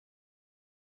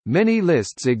Many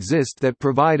lists exist that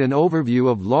provide an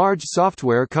overview of large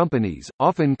software companies,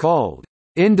 often called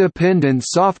independent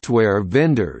software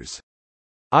vendors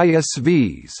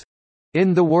 (ISVs)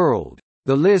 in the world.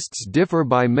 The lists differ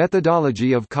by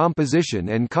methodology of composition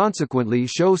and consequently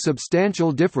show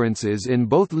substantial differences in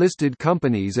both listed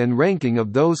companies and ranking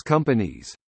of those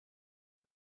companies.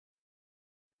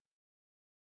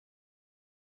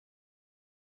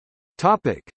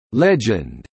 Topic: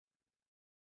 Legend.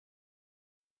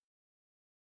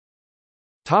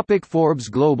 Topic: Forbes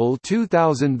Global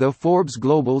 2000. The Forbes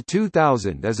Global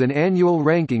 2000 is an annual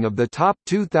ranking of the top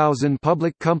 2,000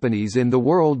 public companies in the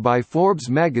world by Forbes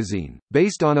magazine,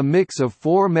 based on a mix of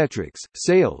four metrics: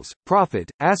 sales,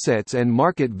 profit, assets and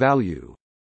market value.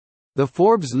 The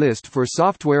Forbes list for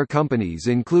software companies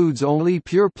includes only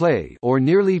pure-play or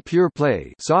nearly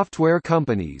pure-play software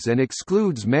companies and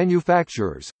excludes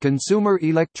manufacturers, consumer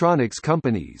electronics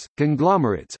companies,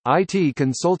 conglomerates, IT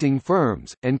consulting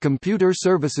firms, and computer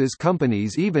services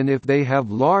companies even if they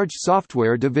have large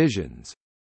software divisions.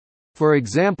 For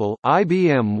example,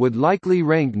 IBM would likely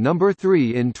rank number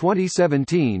 3 in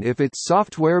 2017 if its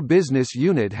software business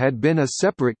unit had been a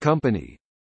separate company.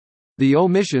 The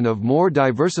omission of more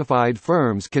diversified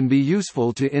firms can be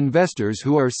useful to investors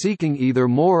who are seeking either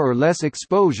more or less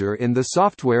exposure in the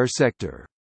software sector.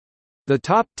 The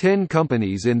top 10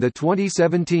 companies in the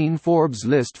 2017 Forbes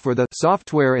list for the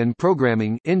software and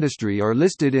programming industry are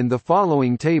listed in the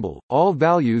following table. All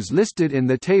values listed in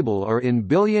the table are in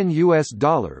billion US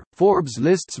dollar. Forbes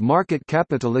lists market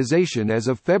capitalization as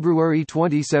of February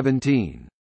 2017.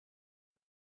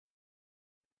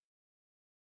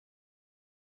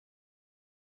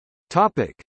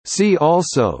 Topic. See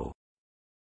also: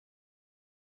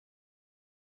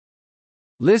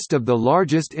 List of the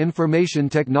largest information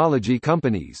technology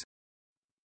companies,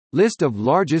 List of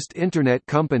largest Internet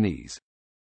companies.